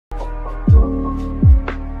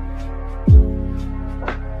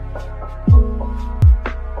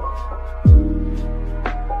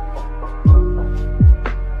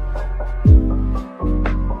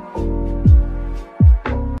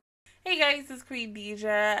is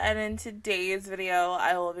Queendija, and in today's video,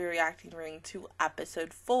 I will be reacting to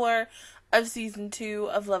episode 4 of season 2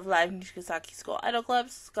 of Love Live Nijigasaki School Idol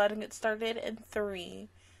Clubs. Go ahead and get started in 3,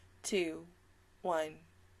 2, 1,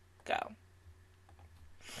 go.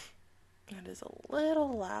 That is a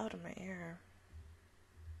little loud in my ear.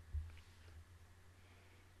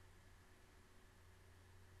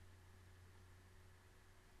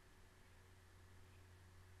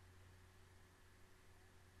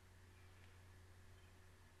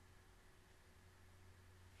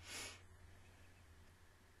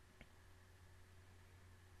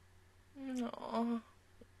 Aww.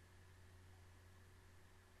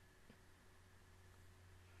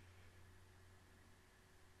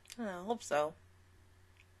 I hope so.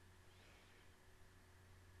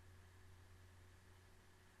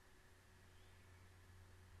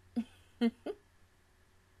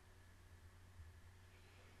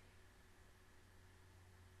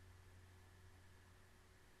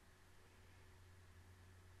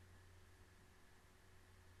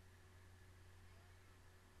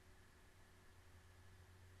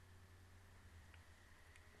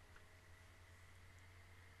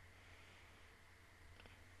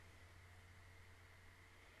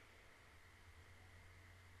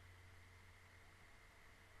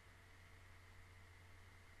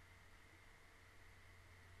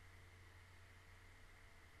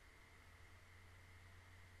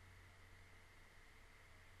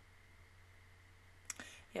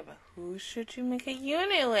 Yeah, but who should you make a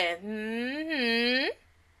unit with?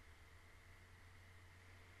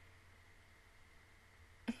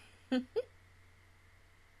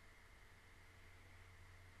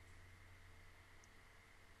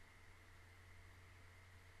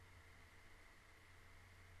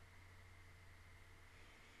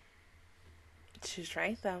 She's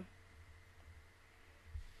right, though.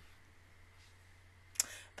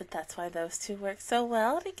 But that's why those two work so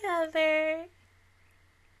well together.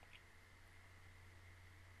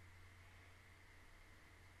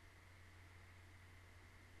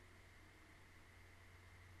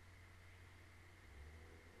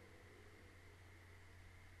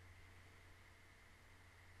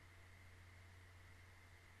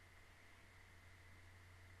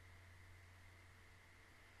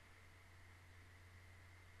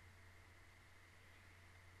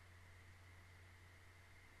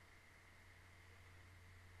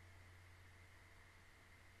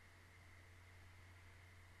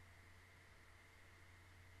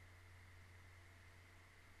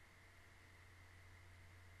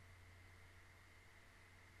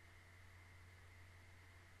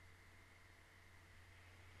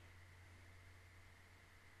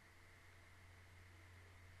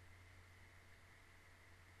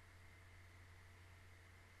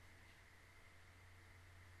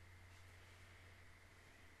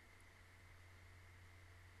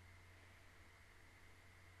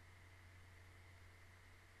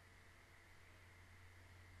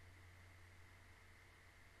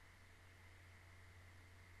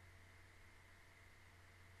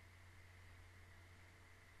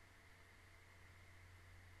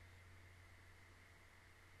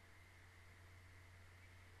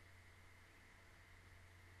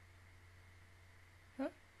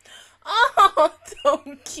 Oh, so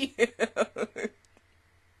cute.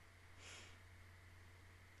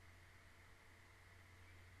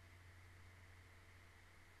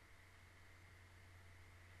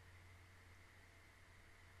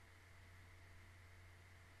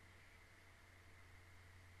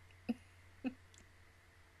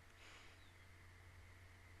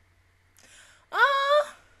 Oh.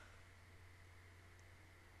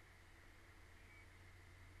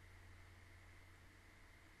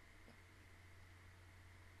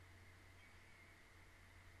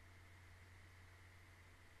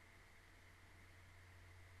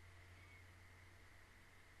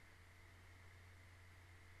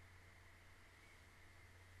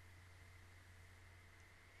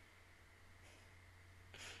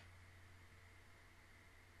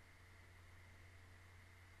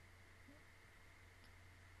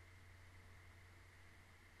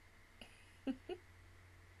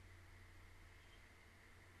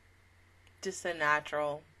 Just a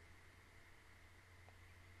natural.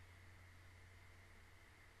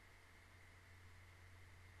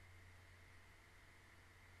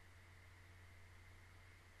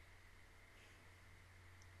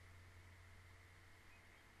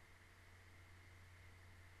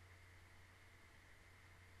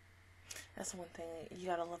 That's one thing you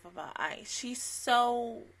gotta love about Ice. She's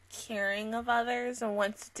so caring of others and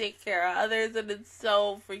wants to take care of others, and it's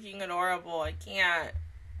so freaking adorable. I can't.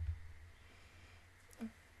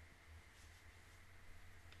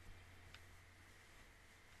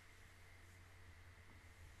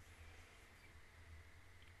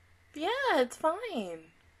 it's fine.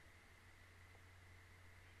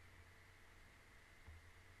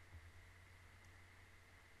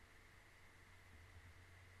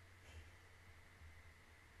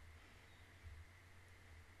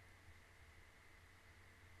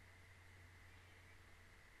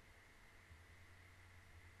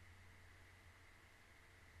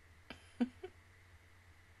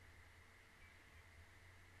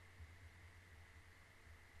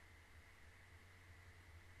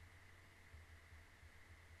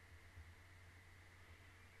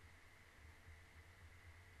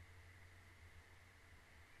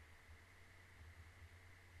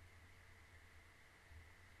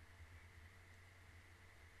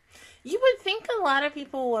 You would think a lot of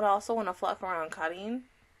people would also want to flock around cutting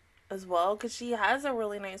as well, because she has a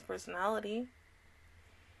really nice personality.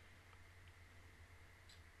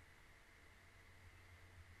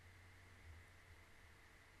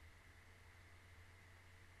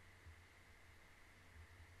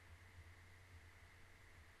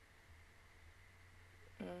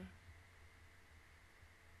 Mm.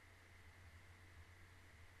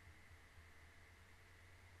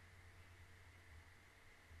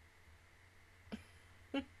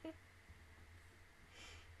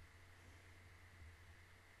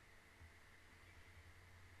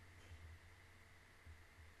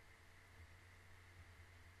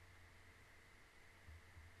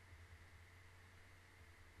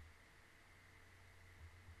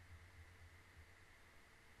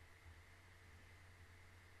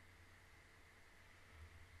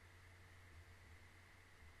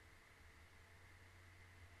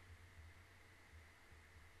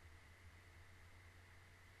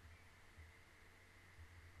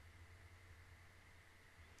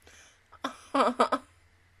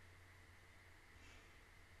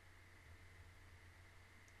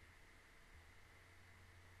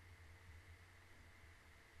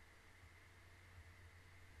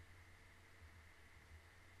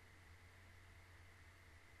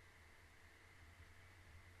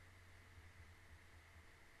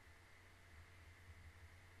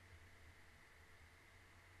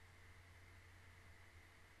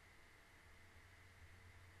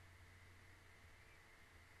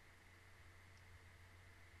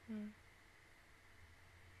 Mm.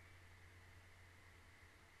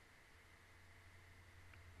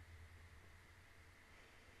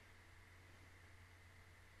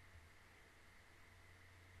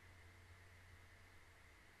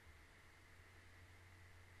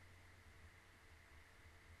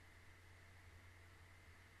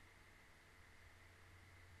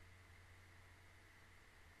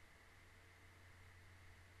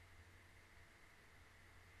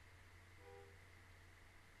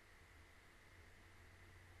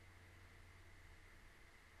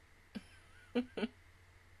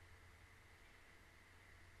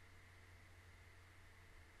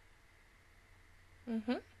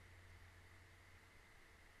 Mm-hmm.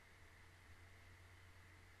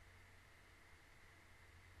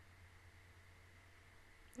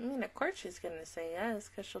 I mean, of course she's gonna say yes,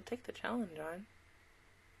 because she'll take the challenge on.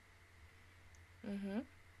 Mm-hmm.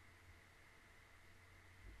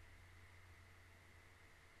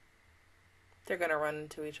 They're gonna run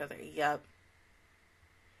into each other. Yep.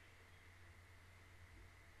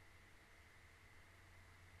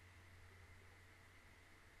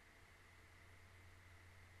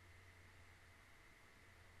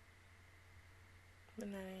 But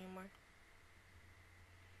not anymore.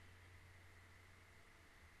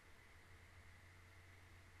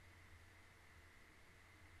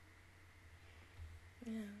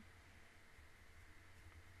 Yeah.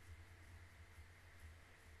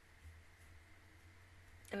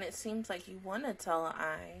 And it seems like you want to tell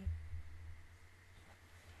I.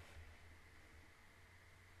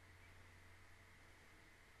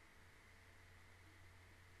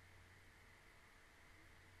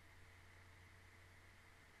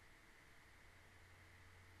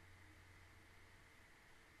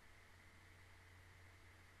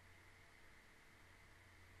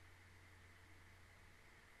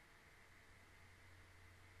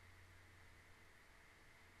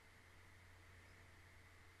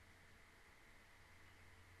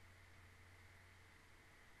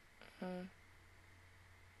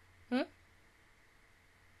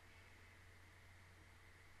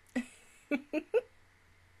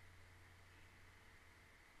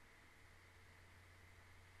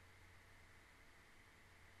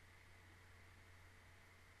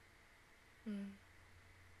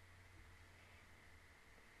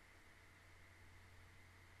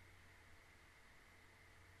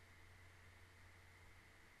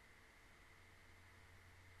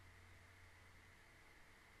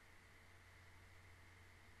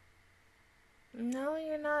 No,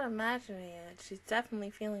 you're not imagining it. She's definitely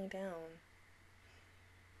feeling down.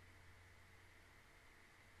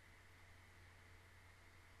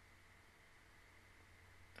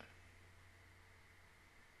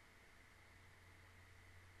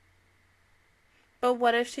 But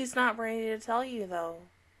what if she's not ready to tell you, though?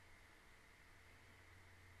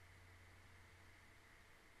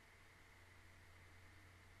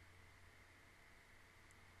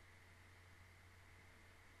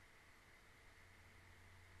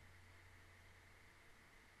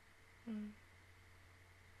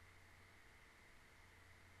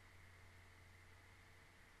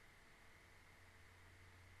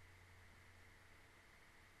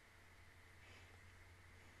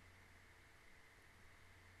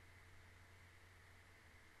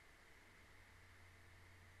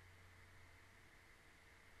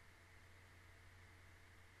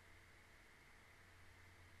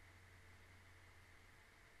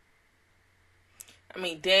 I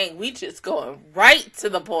mean, dang, we just going right to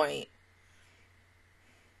the point.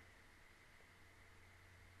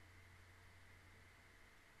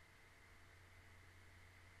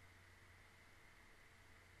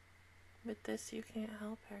 With this, you can't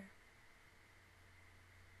help her.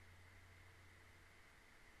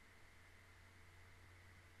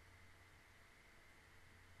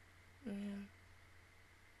 Yeah.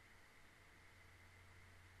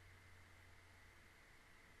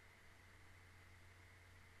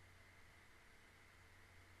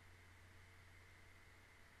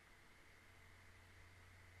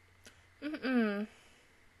 Mm-mm.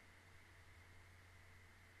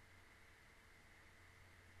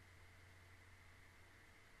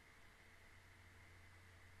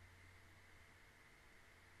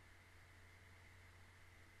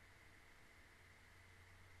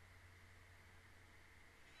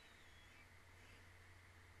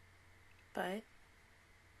 But,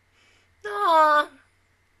 aww.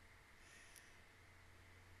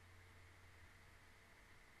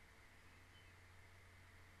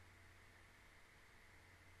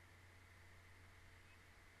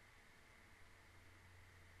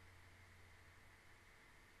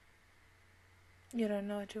 You don't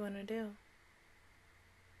know what you want to do.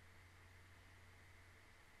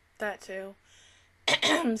 That too.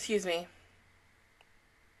 Excuse me.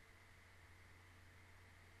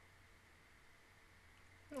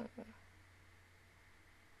 Oh.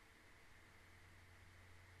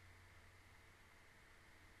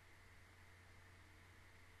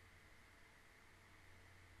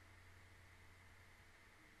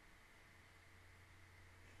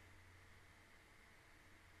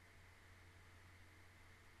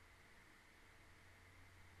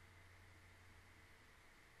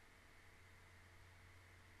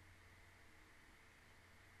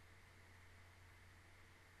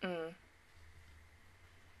 Mm.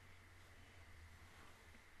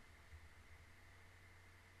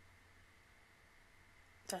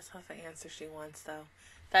 That's not the answer she wants, though.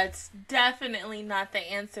 That's definitely not the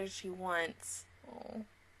answer she wants. Oh.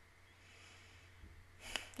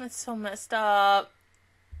 That's so messed up.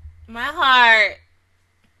 My heart.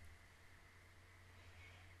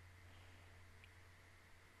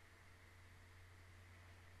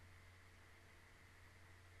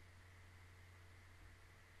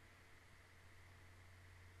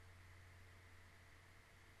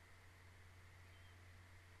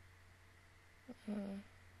 Mm.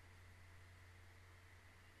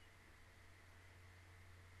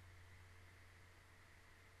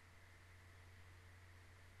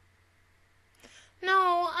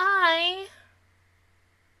 No,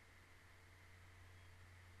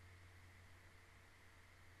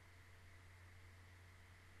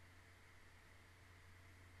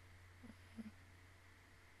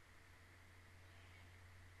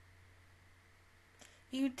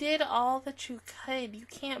 You did all that you could. You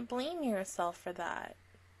can't blame yourself for that.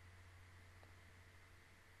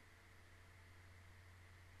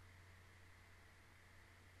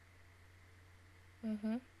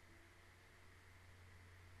 Mm-hmm.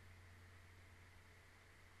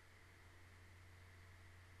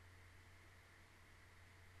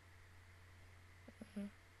 Mm-hmm.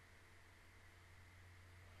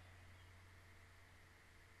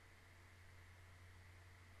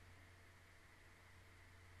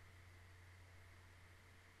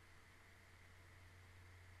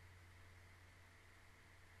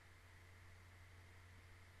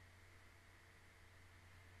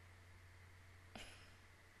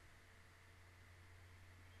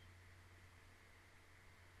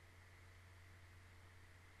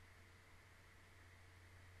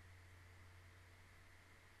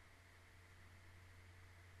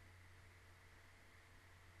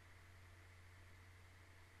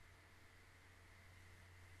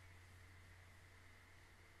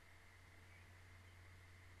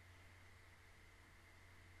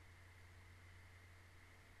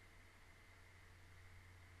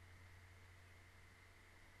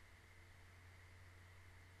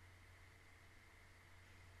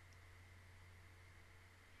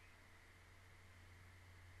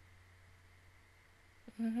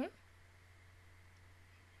 Mm-hmm.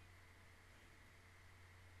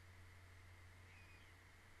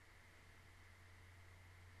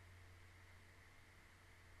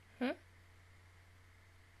 Hmm?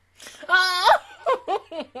 Oh!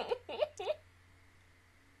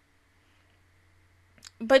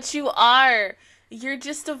 But you are. You're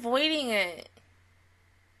just avoiding it.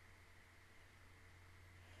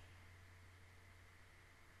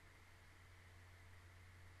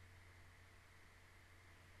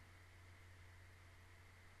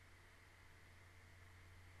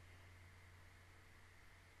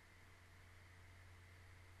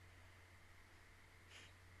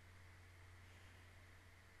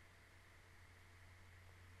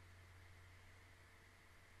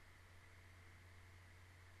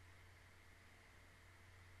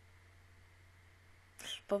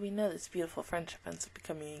 But we know this beautiful friendship ends up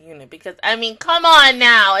becoming a unit because, I mean, come on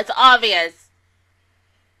now. It's obvious.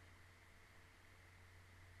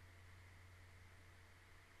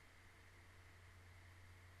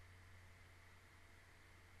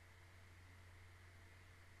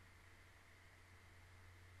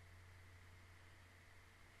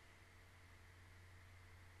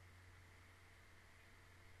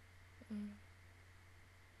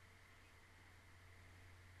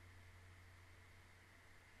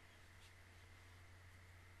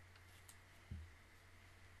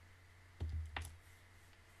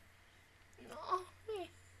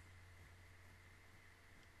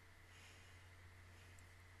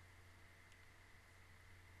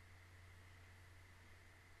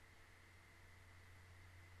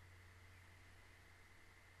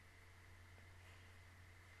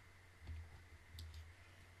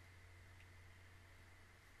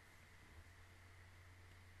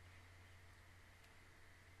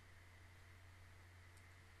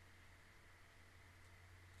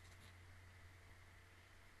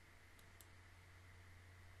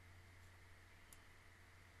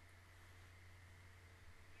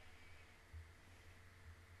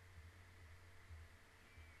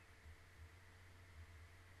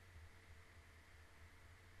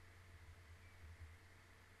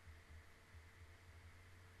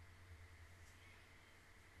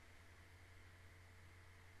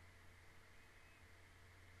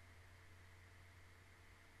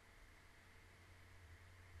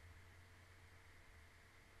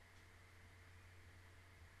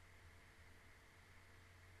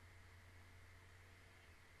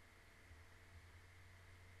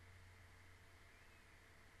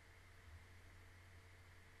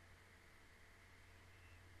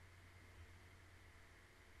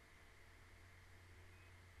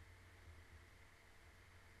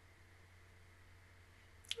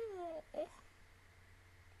 Oh, oh.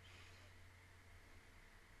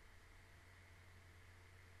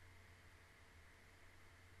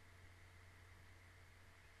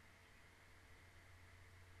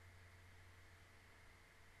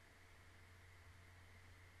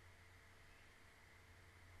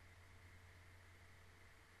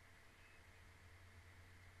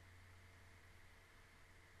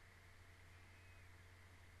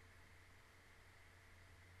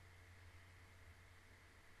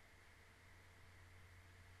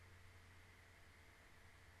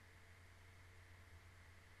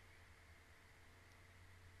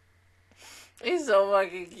 He's so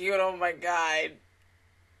fucking cute. Oh my god.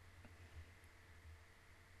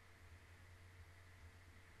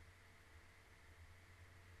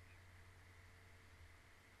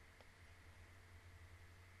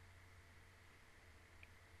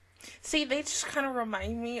 See, they just kind of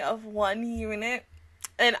remind me of one unit,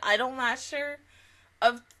 and Idol Master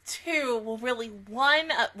of two. Well, really, one.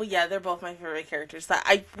 Well, yeah, they're both my favorite characters that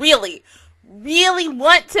I really, really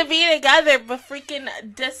want to be together, but freaking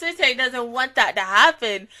Desute doesn't want that to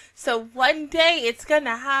happen. So one day it's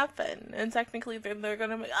gonna happen, and technically they're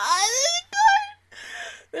gonna make.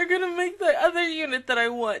 They're gonna make the other unit that I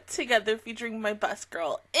want together, featuring my best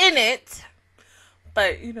girl in it.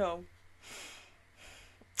 But you know,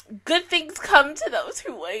 good things come to those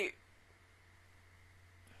who wait.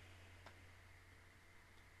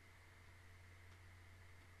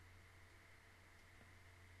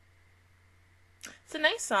 It's a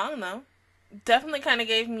nice song, though. Definitely kind of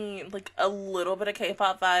gave me, like, a little bit of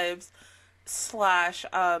K-pop vibes. Slash,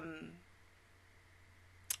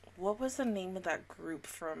 what was the name of that group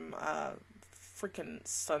from, freaking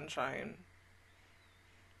Sunshine?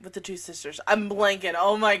 With the two sisters. I'm blanking.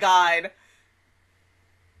 Oh my god.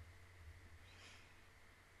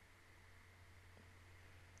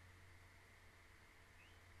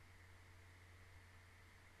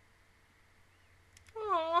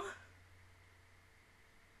 Aww.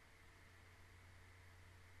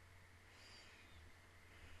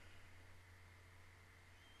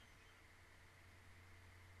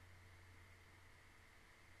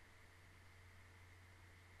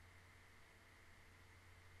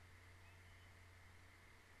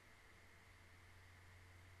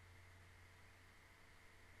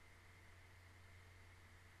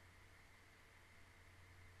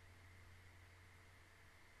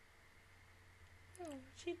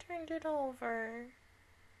 she turned it over.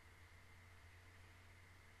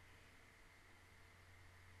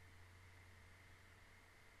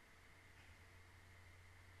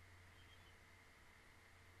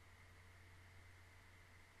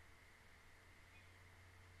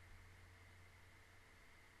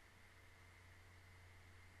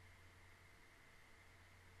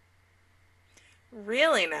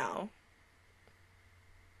 Really now?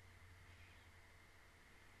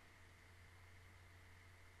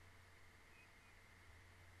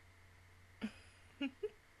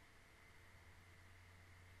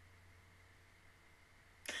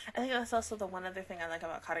 I think that's also the one other thing I like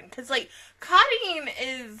about Kirathian. Because, like, Kirathian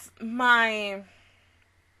is my...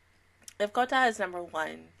 If Kota is number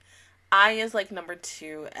 1, I is, like, number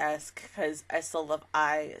 2-esque. Because I still love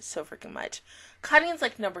I so freaking much. Kirathian's,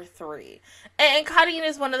 like, number 3. And Kirathian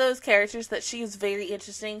is one of those characters that she is very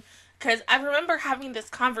interesting. Because I remember having this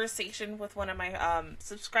conversation with one of my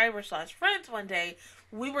subscribers/friends one day.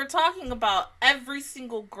 We were talking about every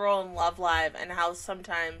single girl in Love Live and how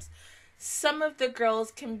sometimes some of the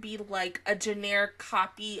girls can be like a generic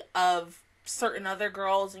copy of certain other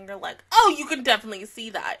girls, and you're like, oh, you can definitely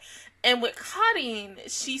see that. And with Kirathian,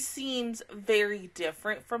 she seems very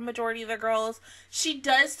different from majority of the girls. She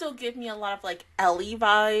does still give me a lot of like Ellie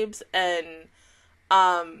vibes and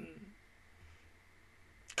Kanon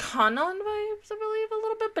vibes, I believe, a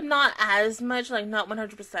little bit, but not as much, like not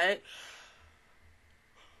 100%.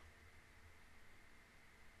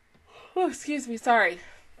 Oh, excuse me, sorry.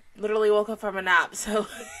 Literally woke up from a nap, so.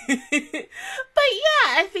 But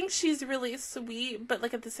yeah, I think she's really sweet, but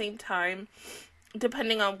like at the same time,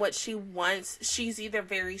 depending on what she wants, she's either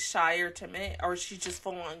very shy or timid, or she just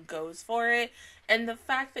full on goes for it. And the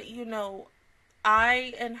fact that, you know,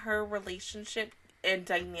 I and her relationship and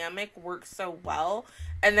dynamic work so well,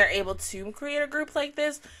 and they're able to create a group like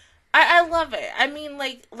this, I love it. I mean,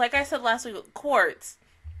 like I said last week with Quartz,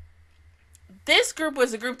 this group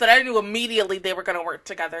was a group that I knew immediately they were going to work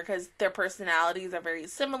together because their personalities are very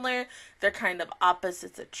similar. They're kind of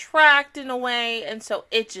opposites attract in a way, and so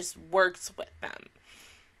it just works with them.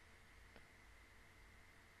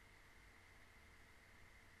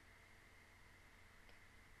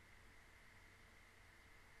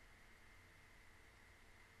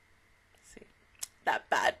 See, that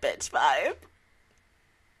bad bitch vibe.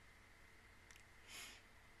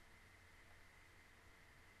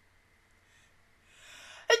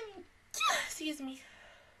 Excuse me.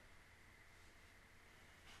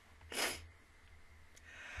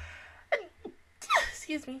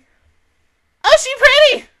 Excuse me. Oh, she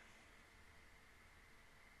pretty!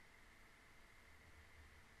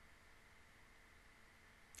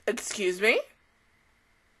 Excuse me?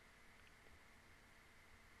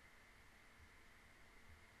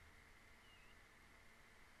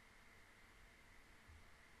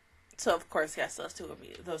 So, of course, yes, those three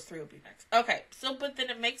will be next. Okay, so, but then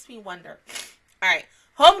it makes me wonder. Alright,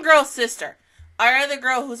 homegirl's sister. Our other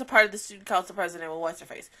girl who's a part of the student council president with what's her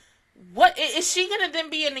face. What, is she gonna then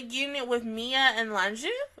be in a unit with Mia and Lanju?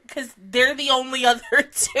 Because they're the only other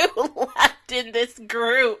two left in this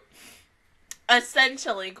group.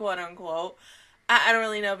 Essentially, quote unquote. I don't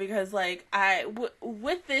really know because, like,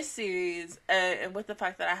 with this series, and with the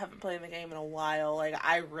fact that I haven't played the game in a while, like,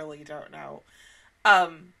 I really don't know.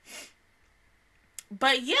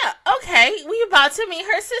 But yeah, okay, we about to meet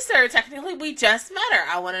her sister. Technically, we just met her.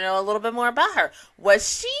 I want to know a little bit more about her. Was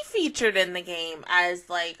she featured in the game as,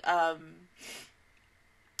 like,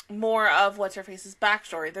 more of what's-her-face's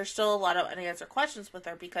backstory? There's still a lot of unanswered questions with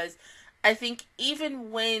her because I think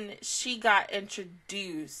even when she got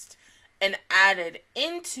introduced and added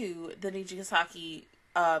into the Nijigasaki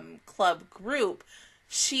club group,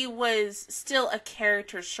 she was still a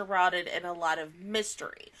character shrouded in a lot of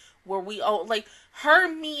mystery. Where we all, like, her,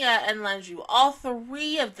 Mia, and Lanju, all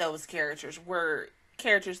three of those characters were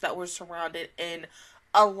characters that were surrounded in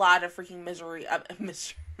a lot of freaking mystery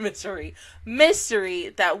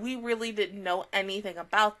that we really didn't know anything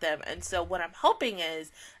about them. And so what I'm hoping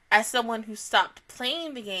is, as someone who stopped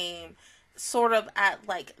playing the game sort of at,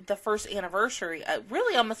 like, the first anniversary,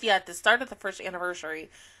 really almost, yeah, at the start of the first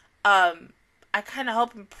anniversary, I kind of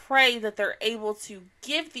hope and pray that they're able to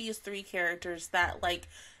give these three characters that, like,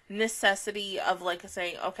 necessity of, like,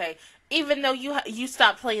 saying, okay, even though you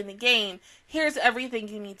stopped playing the game, here's everything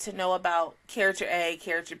you need to know about character A,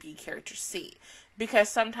 character B, character C. Because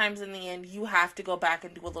sometimes in the end, you have to go back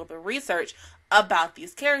and do a little bit of research about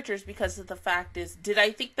these characters, because of the fact is, did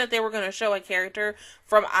I think that they were going to show a character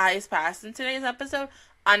from Eyes Past in today's episode?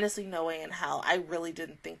 honestly, no way in hell. I really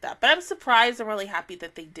didn't think that. But I'm surprised and really happy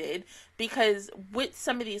that they did, because with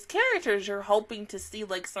some of these characters, you're hoping to see,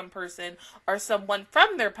 like, some person or someone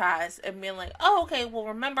from their past and being like, oh, okay, well,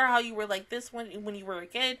 remember how you were like this when you were a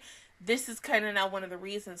kid? This is kind of now one of the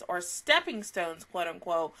reasons, or stepping stones, quote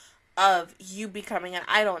unquote, of you becoming an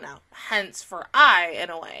idol now. Hence for I, in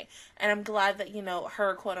a way. And I'm glad that, you know,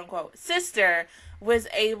 her quote unquote sister was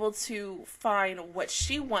able to find what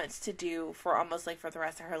she wants to do for almost like for the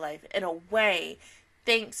rest of her life, in a way,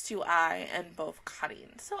 thanks to I and both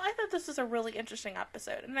Karin. So I thought this was a really interesting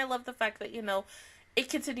episode. And I love the fact that, you know, it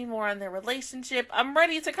continued more on their relationship. I'm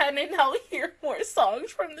ready to kind of now hear more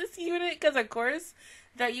songs from this unit, because of course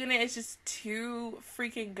that unit is just too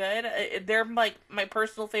freaking good. They're like my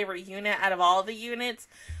personal favorite unit out of all the units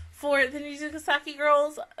for the Nijigasaki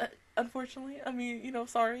girls. Unfortunately, I mean, you know,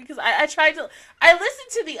 sorry, because I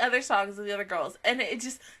listened to the other songs of the other girls, and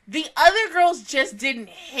the other girls just didn't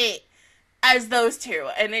hit as those two,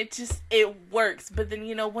 and it works. But then,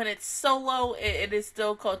 you know, when it's solo, it is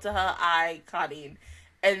still Kotaha, I, Karin,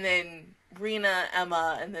 and then Rina,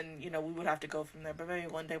 Emma, and then, you know, we would have to go from there, but maybe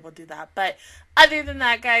one day we'll do that. But other than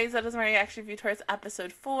that, guys, that is my reaction review towards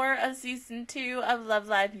episode 4 of season 2 of Love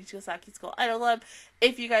Live Nijigasaki School Idol Club.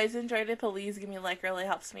 If you guys enjoyed it, please give me a like, it really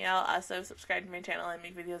helps me out. Also, subscribe to my channel. I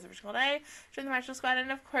make videos every single day. Join the Magical Squad,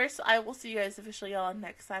 and of course, I will see you guys officially all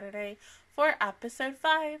next Saturday for episode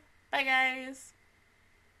 5. Bye, guys!